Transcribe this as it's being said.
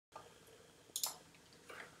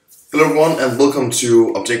Hello everyone and welcome to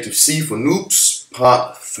Objective-C for Noobs,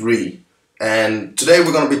 Part 3. And today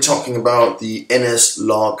we're going to be talking about the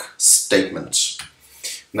NSLog statement.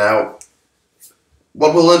 Now,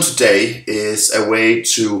 what we'll learn today is a way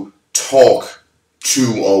to talk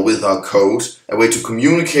to or with our code, a way to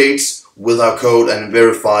communicate with our code and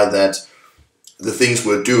verify that the things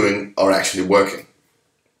we're doing are actually working.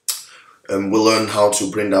 We'll learn how to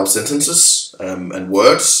print out sentences and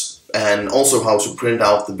words, and also how to print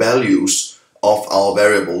out the values of our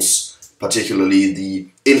variables, particularly the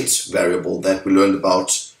int variable that we learned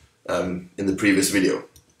about in the previous video.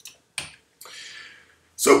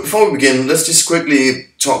 So before we begin, let's just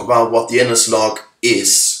quickly talk about what the NSLog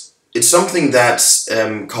is. It's something that's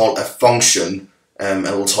called a function, and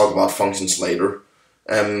we'll talk about functions later.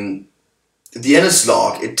 The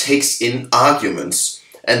NSLog, it takes in arguments,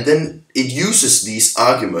 and then it uses these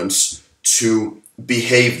arguments to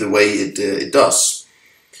behave the way it does.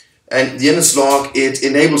 And the NSLog, it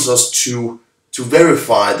enables us to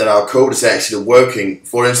verify that our code is actually working.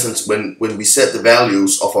 For instance, when we set the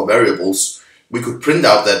values of our variables, we could print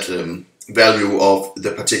out that value of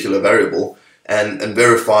the particular variable and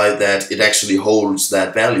verify that it actually holds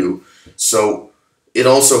that value. So it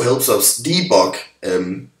also helps us debug,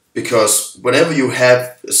 because whenever you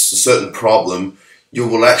have a certain problem, you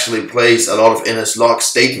will actually place a lot of NSLog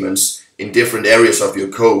statements in different areas of your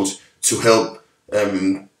code to help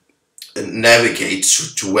navigate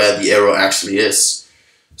to where the error actually is.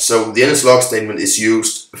 So the NSLog statement is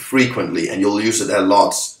used frequently, and you'll use it a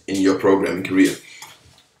lot in your programming career.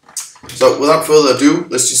 So without further ado,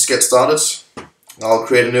 let's just get started. I'll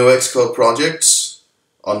create a new Xcode project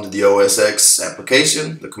under the OS X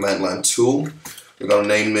application, the command line tool. We're going to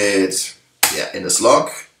name it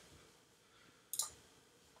NSLog.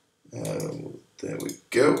 There we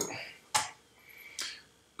go.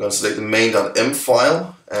 I'm going to select the main.m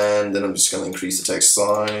file, and then I'm just going to increase the text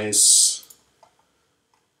size.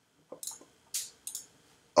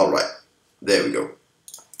 Alright, there we go.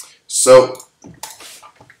 So,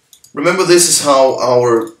 remember, this is how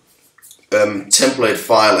our template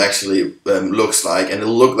file actually looks like, and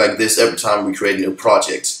it'll look like this every time we create a new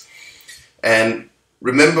project. And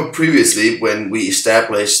remember previously when we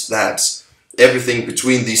established that everything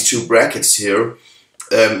between these two brackets here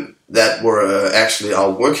that were actually our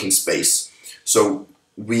working space. So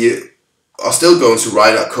we are still going to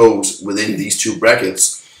write our code within these two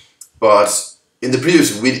brackets, but in the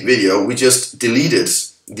previous video we just deleted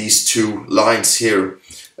these two lines here.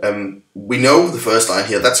 We know the first line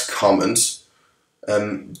here, that's a comment,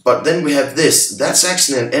 but then we have this, that's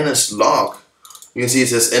actually an NSLog. You can see it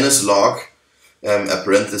says NSLog, a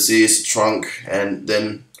parenthesis, trunk, and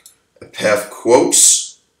then a pair of quotes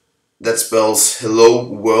that spells hello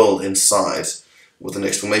world inside with an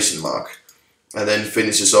exclamation mark, and then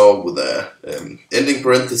finishes off with a ending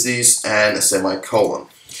parentheses and a semicolon.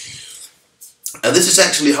 And this is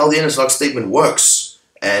actually how the NSLog statement works,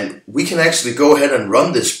 and we can actually go ahead and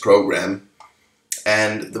run this program.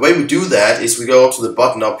 And the way we do that is we go up to the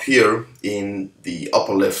button up here in the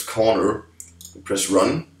upper left corner, we press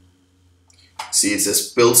run, see it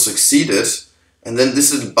says build succeeded, and then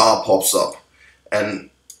this little bar pops up, and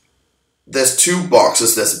there's two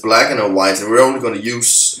boxes, there's a black and a white, and we're only going to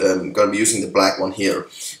be using the black one here.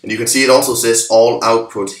 And you can see it also says all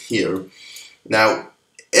output here. Now,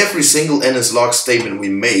 every single NSLog statement we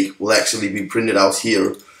make will actually be printed out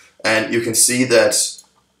here, and you can see that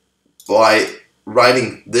by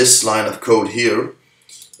writing this line of code here,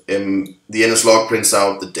 the NSLog prints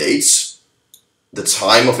out the dates, the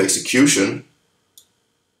time of execution,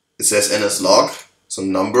 it says NSLog,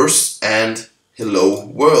 some numbers, and hello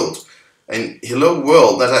world. And hello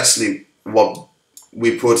world, that's actually what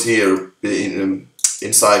we put here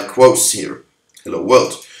inside quotes here, hello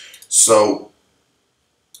world. So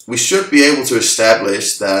we should be able to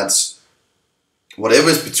establish that whatever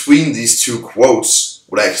is between these two quotes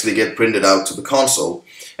would actually get printed out to the console.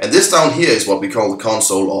 And this down here is what we call the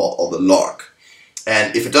console or the log.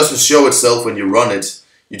 And if it doesn't show itself when you run it,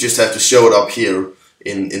 you just have to show it up here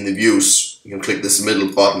in the views. You can click this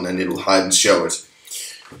middle button and it will hide and show it.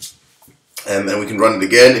 And we can run it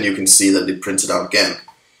again, and you can see that it prints it out again.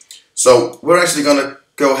 So we're actually going to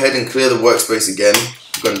go ahead and clear the workspace again.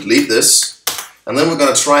 We're going to delete this, and then we're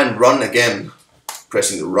going to try and run again,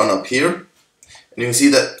 pressing the run up here. And you can see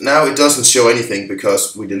that now it doesn't show anything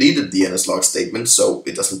because we deleted the NSLog statement, so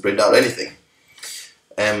it doesn't print out anything.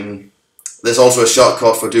 There's also a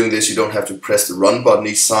shortcut for doing this. You don't have to press the run button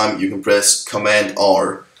each time. You can press Command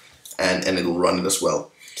R and it'll run it as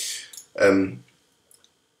well.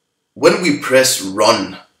 When we press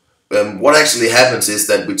run, what actually happens is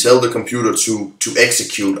that we tell the computer to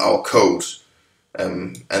execute our code.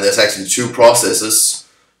 And there's actually two processes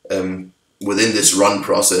within this run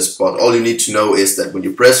process, but all you need to know is that when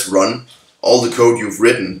you press run, all the code you've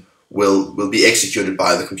written will be executed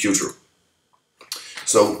by the computer.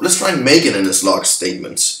 So let's try and make an NSLog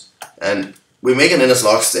statement. And we make an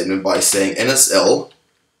NSLog statement by saying NSL,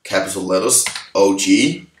 capital letters, OG,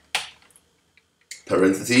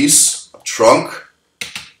 parentheses, trunk,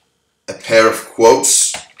 a pair of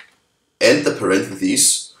quotes, end the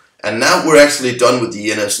parentheses. And now we're actually done with the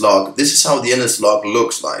NSLog. This is how the NSLog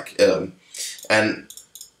looks like. And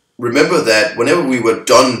remember that whenever we were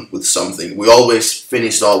done with something, we always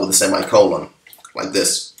finished all with a semicolon, like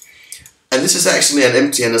this. And this is actually an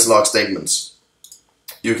empty NSLog statement.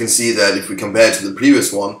 You can see that if we compare to the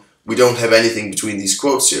previous one, we don't have anything between these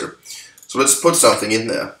quotes here. So let's put something in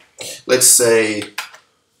there. Let's say,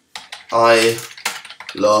 I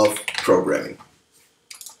love programming.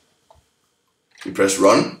 We press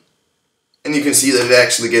run, and you can see that it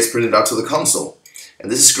actually gets printed out to the console.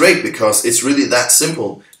 And this is great because it's really that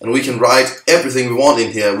simple, and we can write everything we want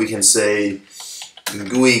in here. We can say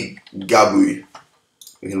gui gabui.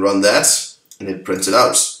 We can run that, and it prints it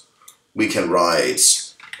out. We can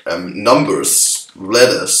write numbers,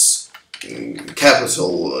 letters,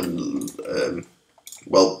 capital,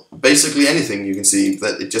 well, basically anything. You can see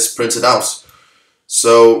that it just prints it out.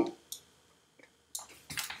 So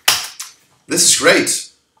this is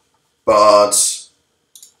great, but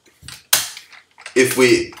if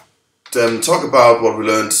we talk about what we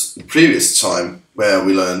learned the previous time, where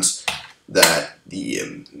we learned that the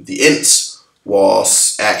int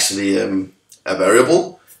was actually a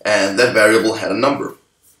variable, and that variable had a number.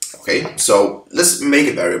 Okay, so let's make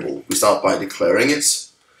a variable. We start by declaring it.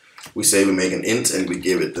 We say we make an int and we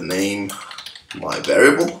give it the name my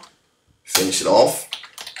variable. Finish it off.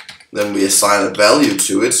 Then we assign a value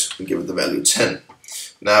to it. We give it the value 10.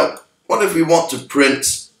 Now, what if we want to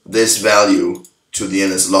print this value to the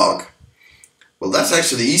NSLog? Well, that's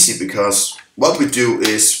actually easy, because what we do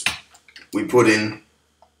is we put in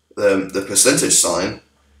the percentage sign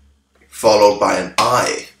followed by an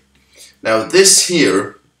I. Now this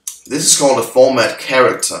here, this is called a format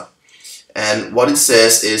character, and what it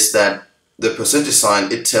says is that the percentage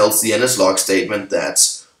sign, it tells the NSLog statement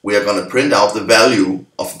that we are going to print out the value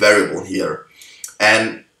of variable here,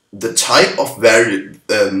 and the type of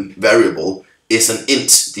variable is an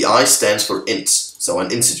int. The I stands for int, so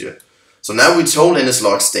an integer. So now we told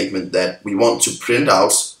NSLog statement that we want to print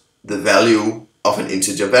out the value of an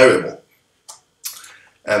integer variable.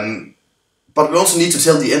 But we also need to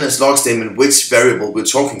tell the NSLog statement which variable we're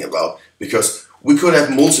talking about, because we could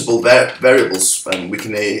have multiple variables, and we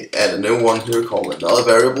can add a new one here called another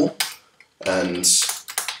variable and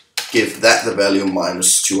give that the value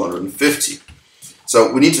minus 250.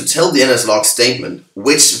 So we need to tell the NSLog statement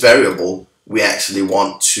which variable we actually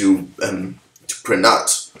want to print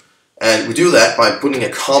out. And we do that by putting a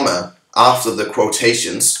comma after the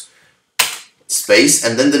quotations, space,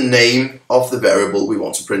 and then the name of the variable we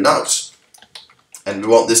want to print out. And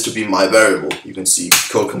we want this to be my variable. You can see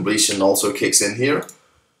code completion also kicks in here.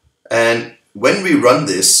 And when we run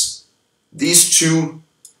this, these two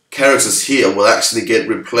characters here will actually get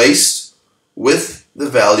replaced with the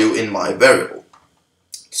value in my variable.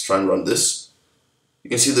 Let's try and run this.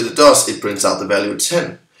 You can see that it does. It prints out the value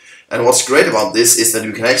 10. And what's great about this is that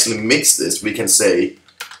you can actually mix this. We can say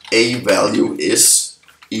a value is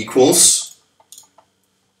equals,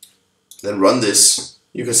 then run this.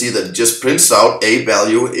 You can see that it just prints out a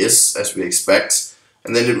value is, as we expect,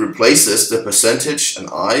 and then it replaces the percentage and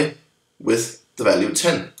I with the value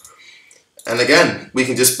 10. And again, we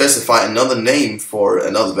can just specify another name for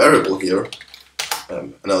another variable here,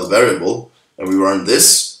 and we run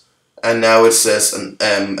this, and now it says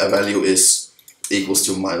a value is equals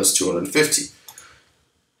to minus 250.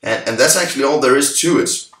 And that's actually all there is to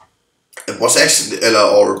it. And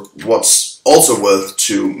what's also worth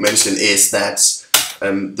to mention is that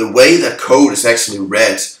the way that code is actually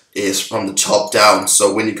read is from the top down.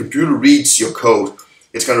 So when your computer reads your code,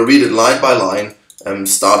 it's going to read it line by line,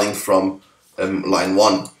 starting from line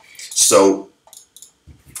 1. So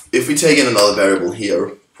if we take in another variable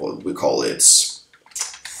here, we call it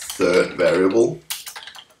third variable,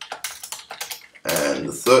 and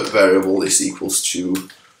the third variable is equals to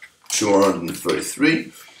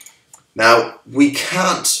 233. Now we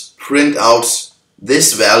can't print out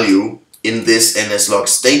this value in this NSLog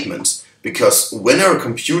statement, because when our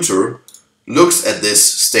computer looks at this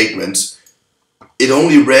statement, it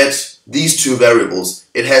only read these two variables.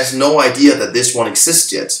 It has no idea that this one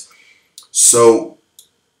exists yet. So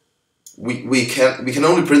we can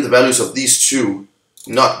only print the values of these two,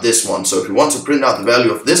 not this one. So if we want to print out the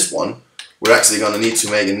value of this one, we're actually going to need to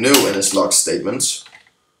make a new NSLog statement,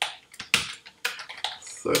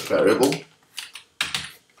 third variable,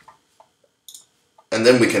 and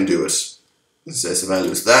then we can do it. It says the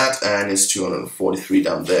value is that, and it's 243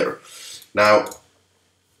 down there. Now,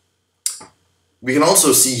 we can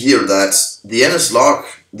also see here that the NSLog,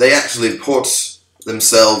 they actually put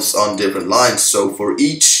themselves on different lines. So for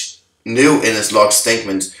each new NSLog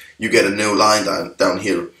statement, you get a new line down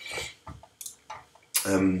here.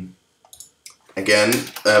 Again,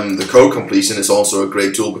 the code completion is also a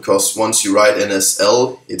great tool, because once you write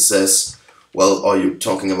NSL, it says, well, are you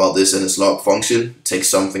talking about this NSLog function? Take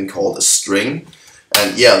something called a string.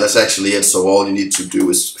 And yeah, that's actually it. So all you need to do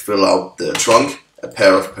is fill out the trunk, a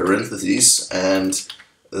pair of parentheses, and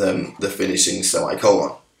then the finishing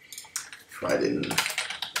semicolon. Write in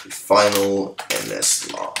final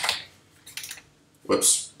NSLog.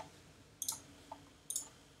 Whoops.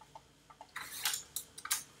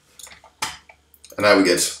 And now we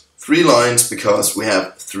get 3 lines because we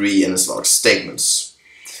have 3 NSLog statements.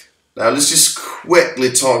 Now let's just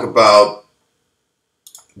quickly talk about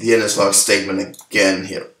the NSLog statement again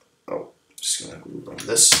here. Oh, just gonna run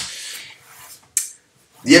this.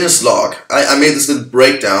 The NSLog, I made this little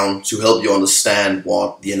breakdown to help you understand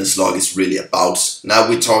what the NSLog is really about. Now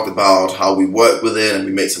we talked about how we work with it, and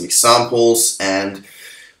we made some examples, and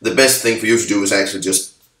the best thing for you to do is actually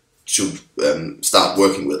just to start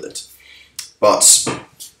working with it. But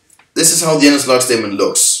this is how the NSLog statement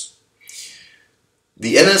looks.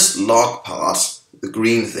 The NSLog part, the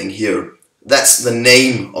green thing here, that's the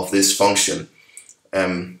name of this function.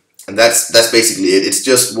 And that's basically it. It's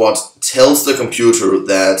just what tells the computer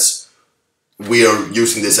that we are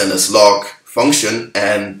using this NSLog function,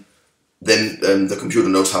 and then the computer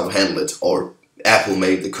knows how to handle it, or Apple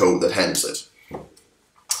made the code that handles it.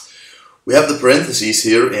 We have the parentheses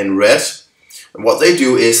here in red, and what they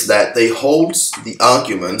do is that they hold the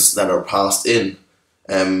arguments that are passed in.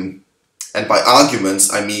 And by arguments,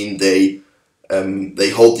 I mean they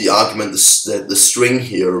hold the argument, the string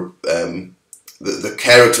here, the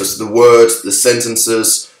characters, the words, the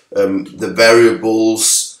sentences, the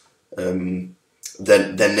variables,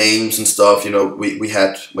 their names and stuff. You know, we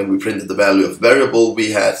had, when we printed the value of variable,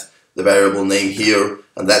 we had the variable name here,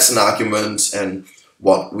 and that's an argument, and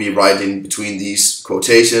what we write in between these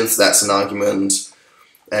quotations, that's an argument,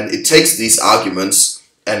 and it takes these arguments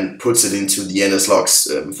and puts it into the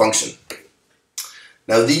NSLog function.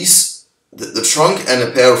 Now the trunk and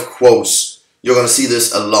a pair of quotes, you're going to see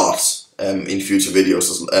this a lot in future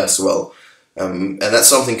videos as well. And that's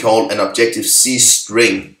something called an Objective-C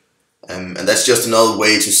string. And that's just another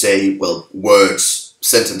way to say, well, words,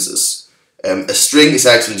 sentences. A string is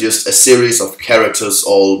actually just a series of characters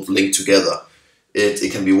all linked together.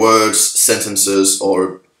 It can be words, sentences,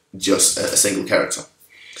 or just a single character.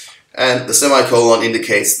 And the semicolon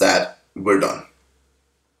indicates that we're done.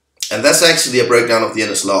 And that's actually a breakdown of the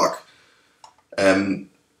NSLog.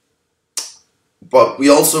 But we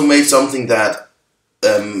also made something that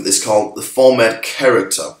is called the format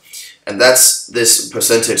character, and that's this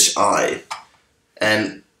 %i.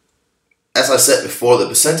 And as I said before, the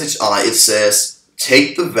 %i, it says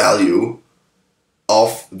take the value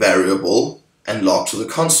of variable and log to the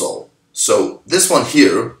console. So this one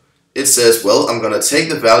here, it says, well, I'm going to take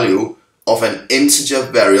the value of an integer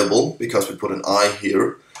variable, because we put an I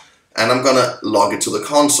here, and I'm going to log it to the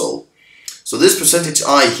console. So this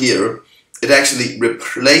 %i here, it actually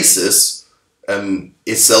replaces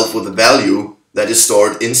itself with a value that is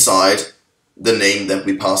stored inside the name that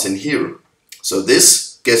we pass in here. So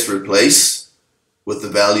this gets replaced with the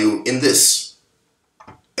value in this.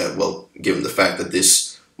 Well, given the fact that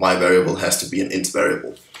this my variable has to be an int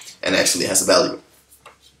variable and actually has a value.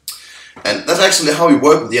 And that's actually how we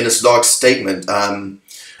work with the NSLog statement. I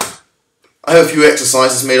have a few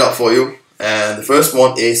exercises made up for you. And the first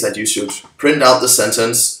one is that you should print out the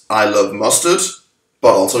sentence, I love mustard,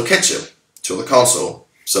 but also ketchup, to the console.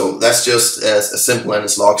 So that's just a simple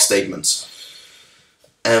NSLog statement.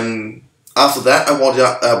 After that,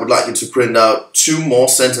 I would like you to print out 2 more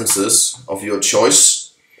sentences of your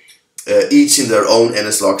choice, each in their own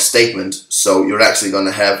NSLog statement. So you're actually going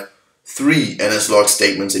to have 3 NSLog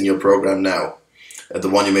statements in your program now. The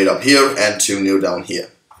one you made up here and 2 new down here.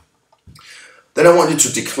 Then I want you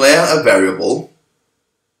to declare a variable,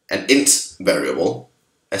 an int variable,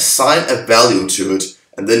 assign a value to it,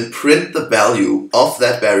 and then print the value of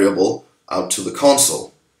that variable out to the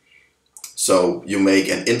console. So you make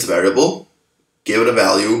an int variable, give it a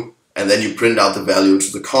value, and then you print out the value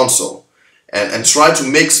to the console. And try to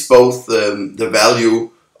mix both the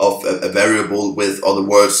value of a variable with other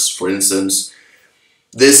words. For instance,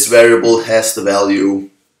 this variable has the value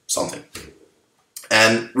something.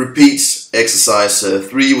 And repeat exercise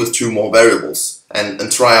 3 with 2 more variables,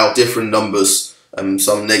 and try out different numbers,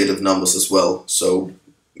 some negative numbers as well. So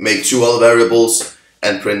make 2 other variables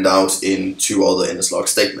and print out in 2 other NSLog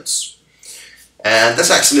statements. And that's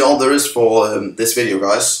actually all there is for this video,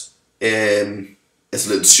 guys. It's a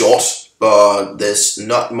little short, but there's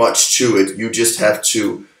not much to it. You just have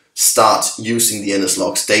to start using the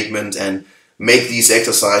NSLog statement and make these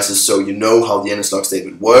exercises so you know how the NSLog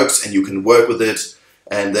statement works and you can work with it.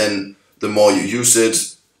 And then the more you use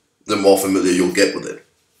it, the more familiar you'll get with it.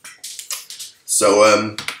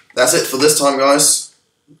 So that's it for this time, guys.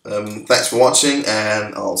 Thanks for watching,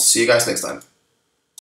 and I'll see you guys next time.